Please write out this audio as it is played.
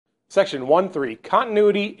Section 1.3,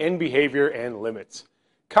 Continuity in Behavior and Limits.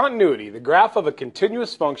 Continuity, the graph of a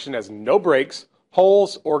continuous function has no breaks,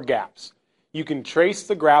 holes, or gaps. You can trace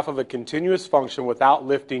the graph of a continuous function without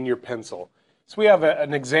lifting your pencil. So we have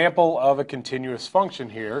an example of a continuous function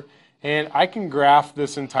here, and I can graph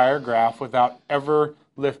this entire graph without ever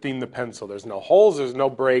lifting the pencil. There's no holes, there's no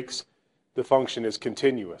breaks, the function is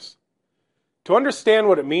continuous. To understand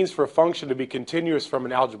what it means for a function to be continuous from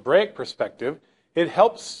an algebraic perspective, it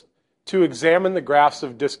helps to examine the graphs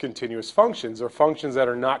of discontinuous functions, or functions that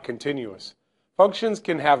are not continuous. Functions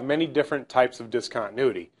can have many different types of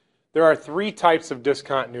discontinuity. There are three types of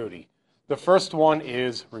discontinuity. The first one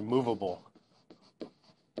is removable.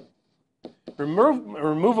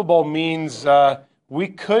 Removable means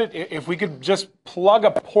if we could just plug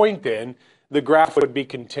a point in, the graph would be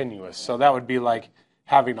continuous. So that would be like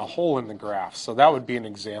having a hole in the graph. So that would be an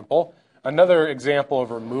example. Another example of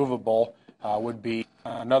removable would be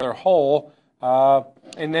another hole,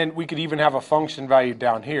 and then we could even have a function value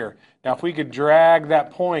down here. Now if we could drag that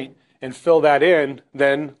point and fill that in,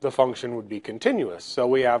 then the function would be continuous. So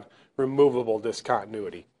we have removable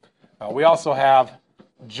discontinuity. We also have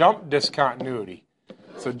jump discontinuity.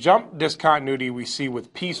 So jump discontinuity we see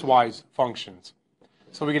with piecewise functions.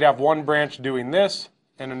 So we could have one branch doing this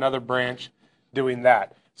and another branch doing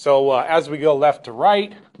that. So as we go left to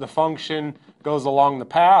right, the function goes along the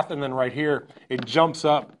path, and then right here it jumps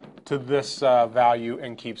up to this value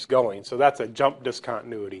and keeps going. So that's a jump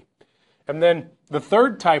discontinuity. And then the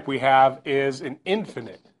third type we have is an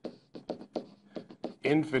infinite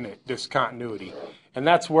discontinuity. And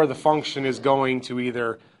that's where the function is going to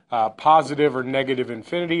either positive or negative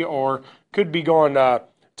infinity, or could be going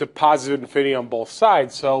to positive infinity on both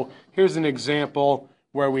sides. So here's an example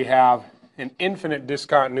where we have an infinite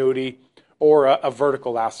discontinuity or a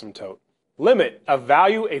vertical asymptote. Limit, a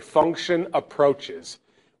value a function approaches.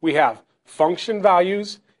 We have function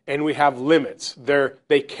values and we have limits.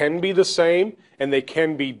 They can be the same and they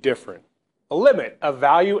can be different. A limit, a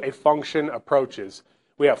value a function approaches.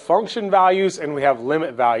 We have function values and we have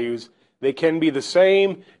limit values. They can be the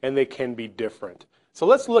same and they can be different. So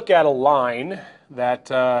let's look at a line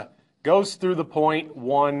that goes through the point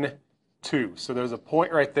 1, 2. So there's a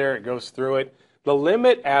point right there, it goes through it. The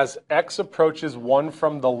limit as x approaches 1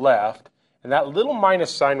 from the left, and that little minus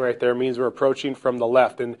sign right there means we're approaching from the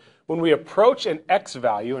left. And when we approach an x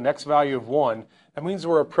value of 1, that means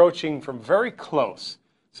we're approaching from very close.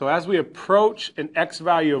 So as we approach an x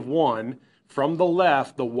value of 1 from the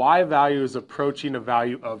left, the y value is approaching a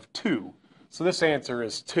value of 2. So this answer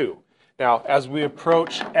is 2. Now, as we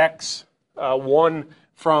approach x 1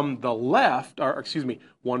 from the left, or excuse me,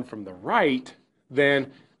 1 from the right,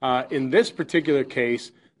 then in this particular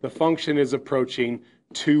case, the function is approaching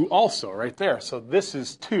 2 also, right there. So this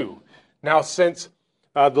is 2. Now, since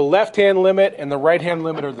the left-hand limit and the right-hand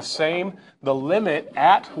limit are the same, the limit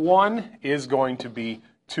at 1 is going to be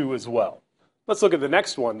 2 as well. Let's look at the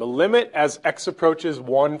next one. The limit as x approaches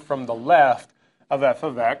 1 from the left of f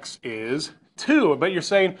of x is 2. But you're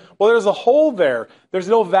saying, well, there's a hole there. There's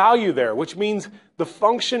no value there, which means the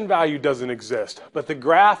function value doesn't exist. But the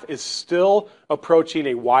graph is still approaching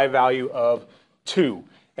a y value of 2.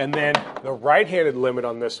 And then the right-handed limit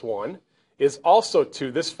on this one is also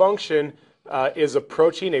 2. This function is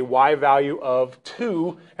approaching a y value of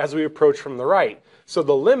 2 as we approach from the right. So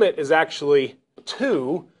the limit is actually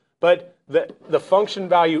 2, but the function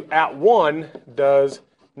value at 1 does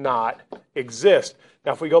not exist.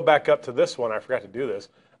 Now if we go back up to this one, I forgot to do this,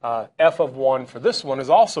 f of 1 for this one is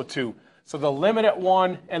also 2. So the limit at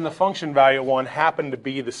 1 and the function value at 1 happen to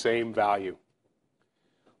be the same value.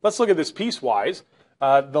 Let's look at this piecewise.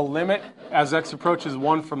 The limit as x approaches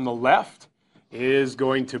 1 from the left is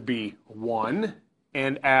going to be 1,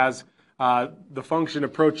 and as the function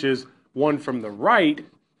approaches 1 from the right,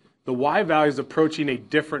 the y value is approaching a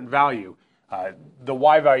different value. The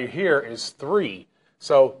y value here is 3.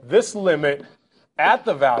 So this limit at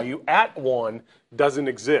the value at 1 doesn't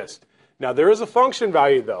exist. Now there is a function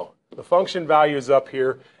value though. The function value is up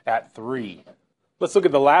here at 3. Let's look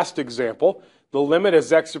at the last example. The limit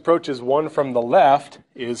as x approaches 1 from the left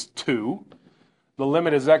is 2. The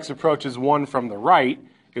limit as x approaches 1 from the right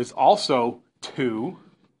is also 2.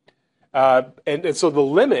 And so the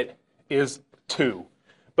limit is 2.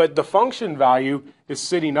 But the function value is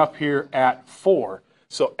sitting up here at 4.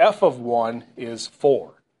 So f of 1 is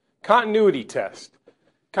 4. Continuity test.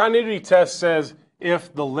 Continuity test says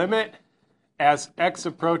if the limit as x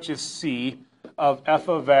approaches c of f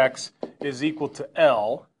of x is equal to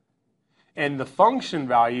L, and the function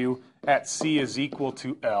value at c is equal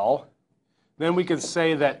to L, then we can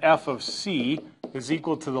say that f of c is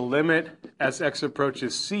equal to the limit as x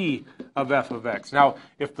approaches c of f of x. Now,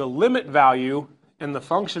 if the limit value and the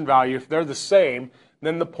function value, if they're the same,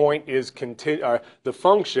 then the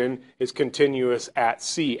function is continuous at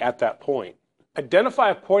c at that point. Identify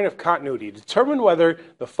a point of continuity. Determine whether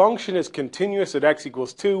the function is continuous at x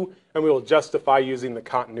equals 2, and we will justify using the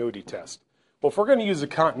continuity test. Well, if we're going to use the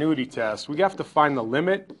continuity test, we have to find the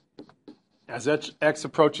limit as x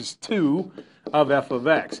approaches 2 of f of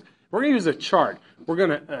x. We're going to use a chart. We're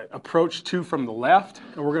going to approach 2 from the left,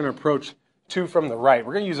 and we're going to approach 2 from the right.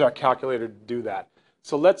 We're going to use our calculator to do that.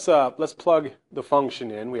 So let's plug the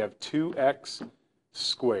function in. We have 2x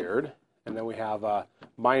squared, and then we have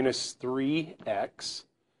minus 3x,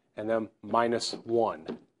 and then minus 1.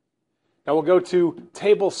 Now we'll go to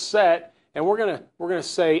table set, and we're gonna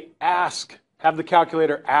say have the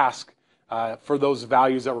calculator ask for those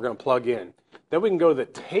values that we're going to plug in. Then we can go to the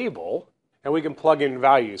table, and we can plug in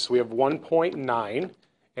values. So we have 1.9,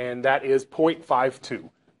 and that is 0.52.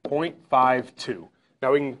 0.52.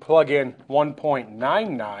 Now we can plug in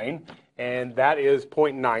 1.99, and that is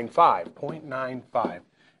 0.95. 0.95.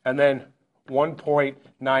 And then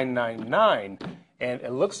 1.999, and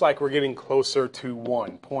it looks like we're getting closer to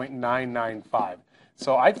 1, 0.995.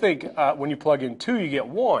 So I think when you plug in 2, you get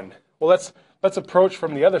 1. Well, let's approach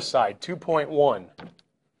from the other side, 2.1,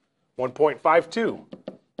 1.52,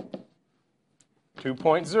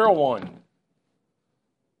 2.01,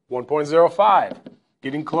 1.05,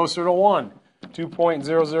 getting closer to 1,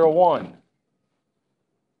 2.001,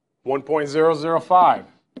 1.005.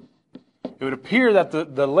 It would appear that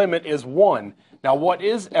the limit is 1. Now, what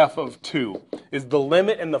is f of 2? Is the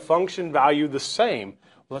limit and the function value the same?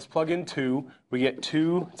 Well, let's plug in 2. We get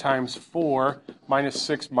 2 times 4 minus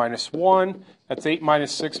 6 minus 1. That's 8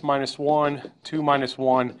 minus 6 minus 1. 2 minus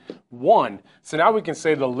 1, 1. So now we can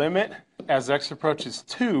say the limit as x approaches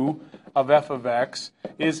 2 of f of x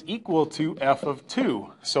is equal to f of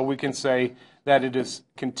 2. So we can say that it is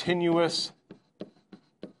continuous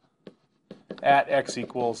at x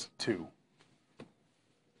equals 2.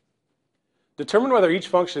 Determine whether each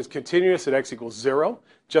function is continuous at x equals 0.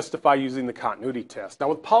 Justify using the continuity test. Now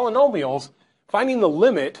with polynomials, finding the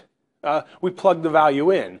limit, we plug the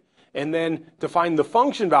value in. And then to find the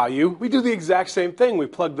function value, we do the exact same thing. We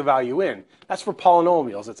plug the value in. That's for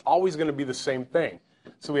polynomials. It's always going to be the same thing.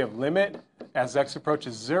 So we have limit as x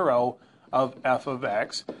approaches 0 of f of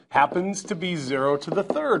x happens to be 0 to the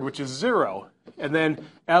third, which is 0. And then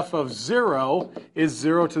f of 0 is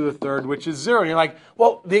 0 to the third, which is 0. And you're like,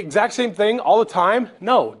 well, the exact same thing all the time?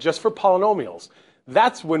 No, just for polynomials.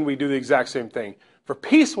 That's when we do the exact same thing. For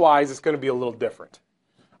piecewise, it's going to be a little different.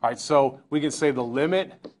 All right, so we can say the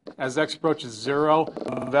limit as x approaches 0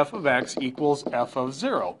 of f of x equals f of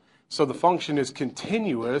 0. So the function is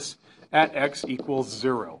continuous at x equals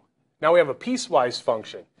 0. Now we have a piecewise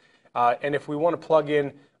function. And if we want to plug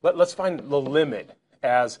in, let's find the limit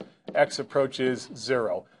as x approaches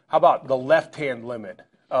 0. How about the left-hand limit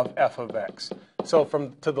of f of x? So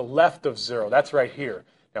from to the left of 0, that's right here.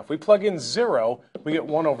 Now if we plug in 0, we get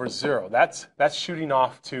 1 over 0. That's shooting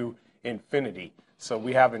off to infinity. So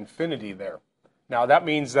we have infinity there. Now that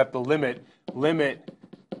means that the limit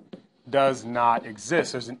does not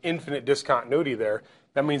exist. There's an infinite discontinuity there.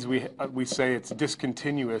 That means we say it's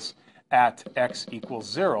discontinuous at x equals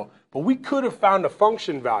 0. But we could have found a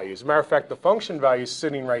function value. As a matter of fact, the function value is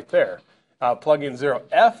sitting right there. Plug in 0.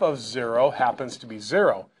 F of 0 happens to be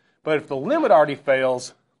 0. But if the limit already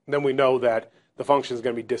fails, then we know that the function is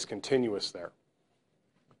going to be discontinuous there.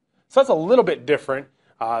 So that's a little bit different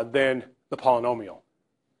than the polynomial.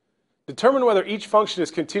 Determine whether each function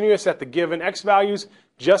is continuous at the given x values.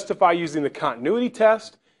 Justify using the continuity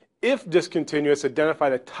test. If discontinuous, identify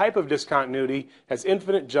the type of discontinuity as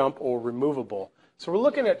infinite jump or removable. So we're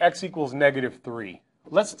looking at x equals negative 3.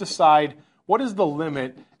 Let's decide what is the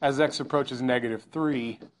limit as x approaches negative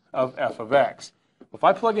 3 of f of x. If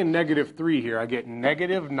I plug in negative 3 here, I get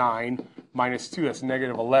negative 9 minus 2. That's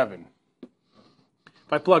negative 11.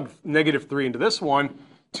 If I plug negative 3 into this one,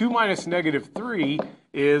 2 minus negative 3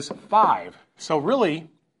 is 5. So really,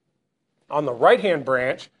 on the right-hand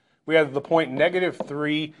branch, we have the point negative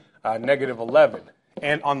 3, negative 11.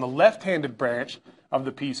 And on the left-handed branch of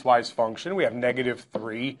the piecewise function, we have negative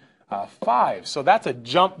 3, 5. So that's a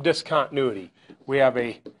jump discontinuity. We have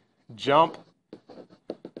a jump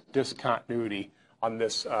discontinuity on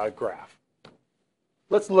this graph.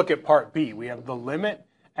 Let's look at part B. We have the limit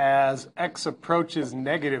as x approaches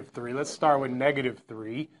negative 3. Let's start with negative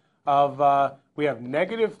 3 of, we have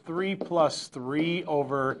negative 3 plus 3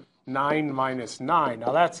 over 9 minus 9.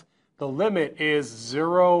 Now that's the limit is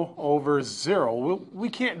 0 over 0. We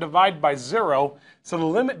can't divide by 0, so the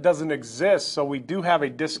limit doesn't exist, so we do have a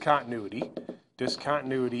discontinuity.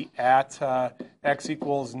 Discontinuity at x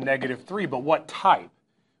equals -3, but what type?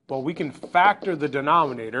 Well, we can factor the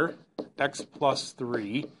denominator, x plus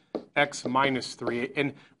 3, x minus 3,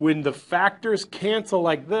 and when the factors cancel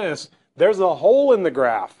like this, there's a hole in the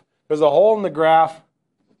graph. There's a hole in the graph,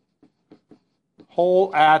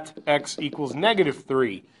 hole at x equals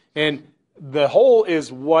 -3. And the hole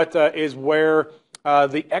is what is where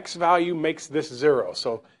the x value makes this 0.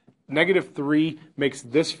 So -3 makes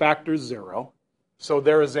this factor 0. So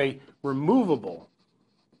there is a removable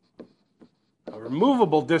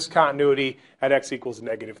discontinuity at x equals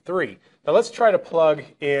 -3. Now let's try to plug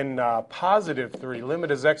in +3.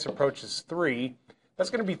 Limit as x approaches 3. That's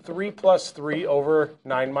going to be 3 plus 3 over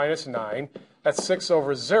 9 minus 9. That's 6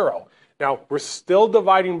 over 0. Now we're still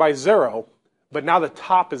dividing by 0, but now the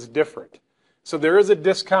top is different. So there is a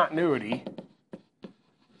discontinuity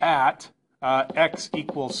at x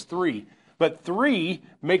equals 3. But 3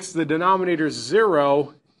 makes the denominator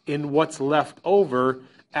 0 in what's left over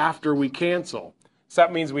after we cancel. So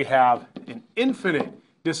that means we have an infinite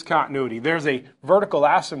discontinuity. There's a vertical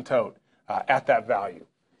asymptote at that value.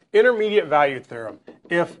 Intermediate value theorem.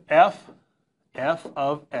 If f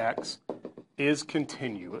of x is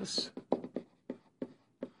continuous,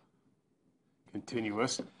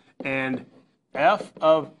 and f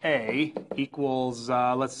of a equals,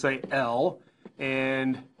 let's say, L,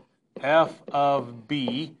 and f of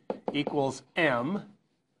b equals m,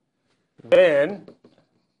 then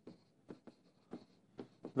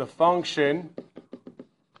the function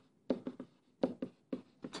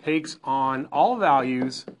takes on all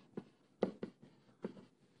values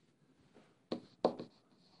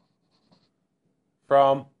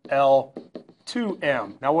from L to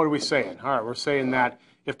m. Now what are we saying? All right, we're saying that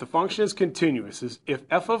if the function is continuous, if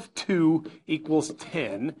f of 2 equals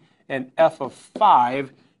 10 and f of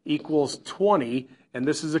 5 equals 20, and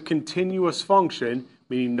this is a continuous function,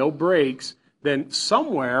 meaning no breaks, then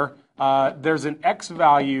somewhere there's an x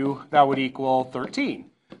value that would equal 13.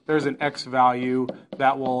 There's an x value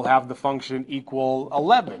that will have the function equal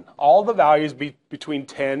 11. All the values between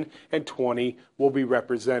 10 and 20 will be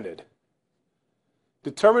represented.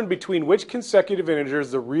 Determine between which consecutive integers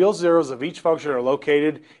the real zeros of each function are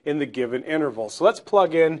located in the given interval. So let's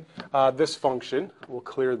plug in this function. We'll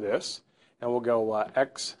clear this, and we'll go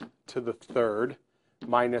x to the third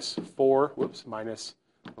minus 4, let's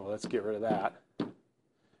get rid of that,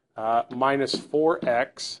 minus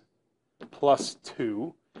 4x plus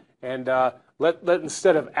 2. And let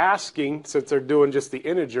instead of asking, since they're doing just the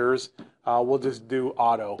integers, we'll just do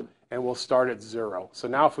auto, and we'll start at 0. So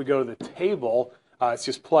now if we go to the table, it's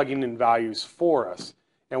just plugging in values for us.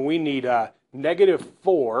 And we need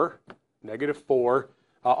 -4,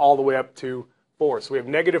 all the way up to 4. So we have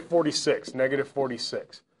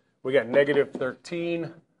 -46. We got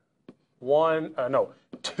 -13,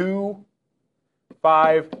 2,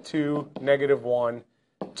 5, 2, -1,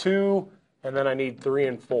 2, and then I need 3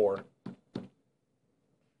 and 4.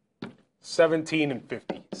 17 and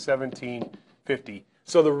 50. 17, 50.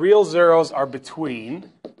 So the real zeros are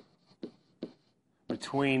between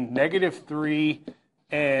 -3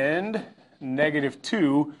 and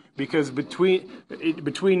 -2, because between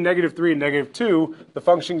 -3 and -2, the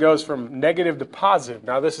function goes from negative to positive.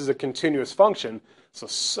 Now this is a continuous function, so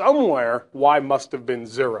somewhere y must have been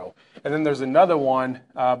 0. And then there's another one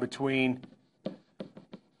between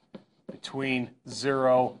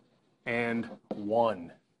 0 and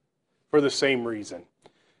 1 for the same reason.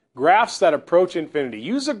 Graphs that approach infinity.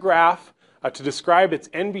 Use a graph to describe its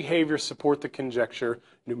end behavior support the conjecture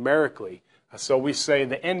numerically. So we say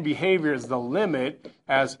the end behavior is the limit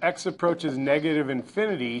as x approaches negative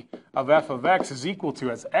infinity of f of x is equal to,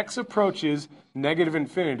 as x approaches negative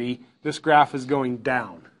infinity, this graph is going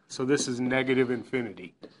down. So this is negative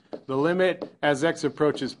infinity. The limit as x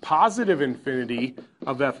approaches positive infinity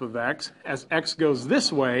of f of x, as x goes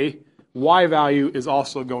this way, y value is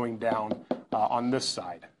also going down on this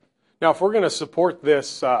side. Now if we're going to support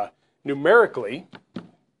this numerically,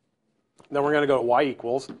 then we're going to go to y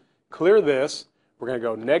equals, clear this, we're going to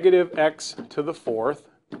go negative x to the fourth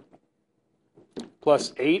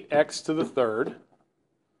plus 8x to the third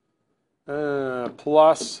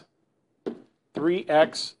plus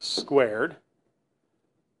 3x squared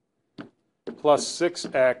plus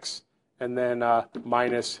 6x and then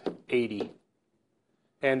minus 80.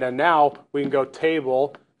 And now we can go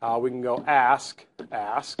table, we can go ask,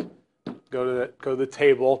 go to the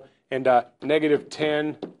table, and negative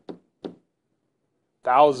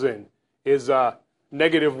 10,000 is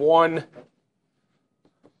negative 1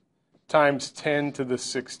 times 10 to the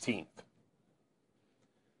 16th,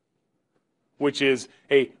 which is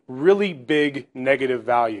a really big negative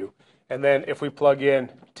value. And then if we plug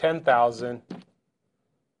in 10,000,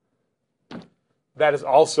 that is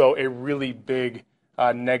also a really big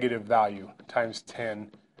negative value, times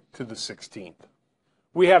 10 to the 16th.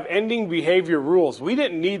 We have ending behavior rules. We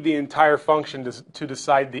didn't need the entire function to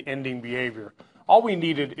decide the ending behavior. All we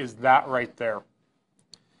needed is that right there.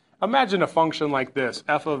 Imagine a function like this.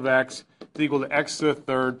 F of x is equal to x to the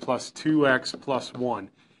third plus 2x plus 1.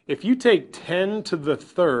 If you take 10 to the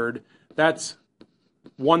third, that's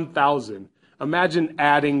 1,000. Imagine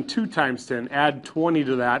adding 2 times 10, add 20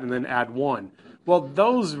 to that, and then add 1. Well,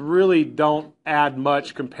 those really don't add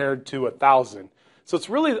much compared to 1,000. So it's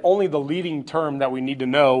really only the leading term that we need to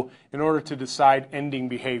know in order to decide ending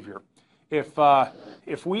behavior.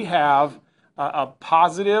 If we have a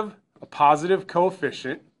positive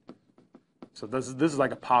coefficient, so this is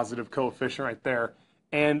like a positive coefficient right there,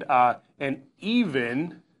 and an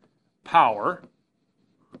even power,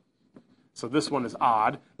 so this one is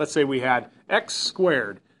odd. Let's say we had x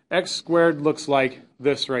squared. X squared looks like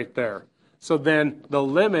this right there. So then the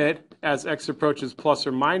limit as x approaches plus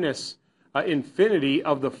or minus infinity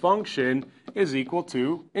of the function is equal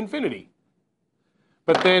to infinity.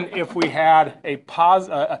 But then if we had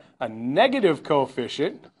a negative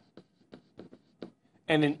coefficient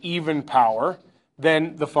and an even power,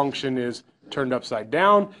 then the function is turned upside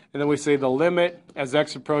down, and then we say the limit as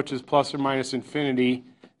x approaches plus or minus infinity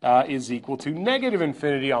is equal to negative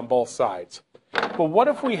infinity on both sides. But what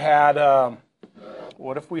if we had a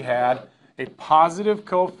positive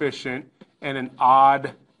coefficient and an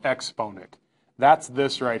odd exponent? That's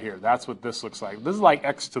this right here. That's what this looks like. This is like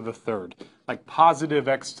x to the third, like positive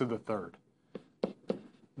x to the third.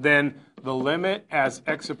 Then the limit as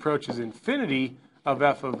x approaches infinity of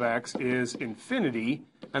f of x is infinity,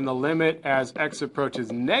 and the limit as x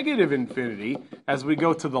approaches negative infinity, as we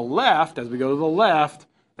go to the left,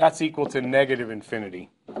 that's equal to negative infinity.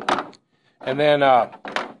 And then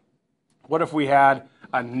what if we had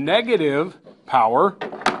a negative power?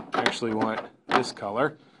 I actually want this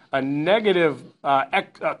color. A negative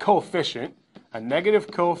coefficient,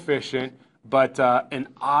 but an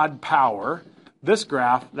odd power. This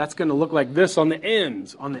graph, that's going to look like this on the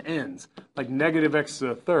ends, like negative x to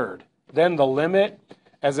the third. Then the limit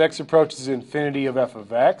as x approaches infinity of f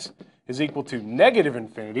of x is equal to negative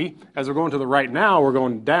infinity. As we're going to the right now, we're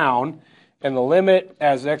going down. And the limit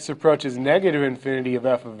as x approaches negative infinity of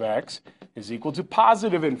f of x is equal to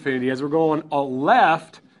positive infinity. As we're going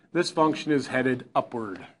left, this function is headed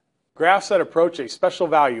upward. Graphs that approach a special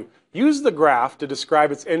value. Use the graph to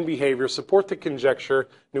describe its end behavior. Support the conjecture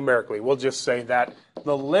numerically. We'll just say that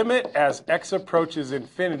the limit as x approaches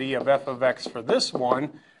infinity of f of x for this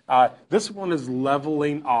one is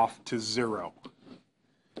leveling off to 0.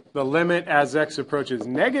 The limit as x approaches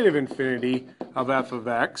negative infinity of f of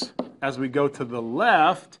x, as we go to the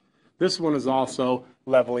left, this one is also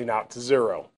leveling out to 0.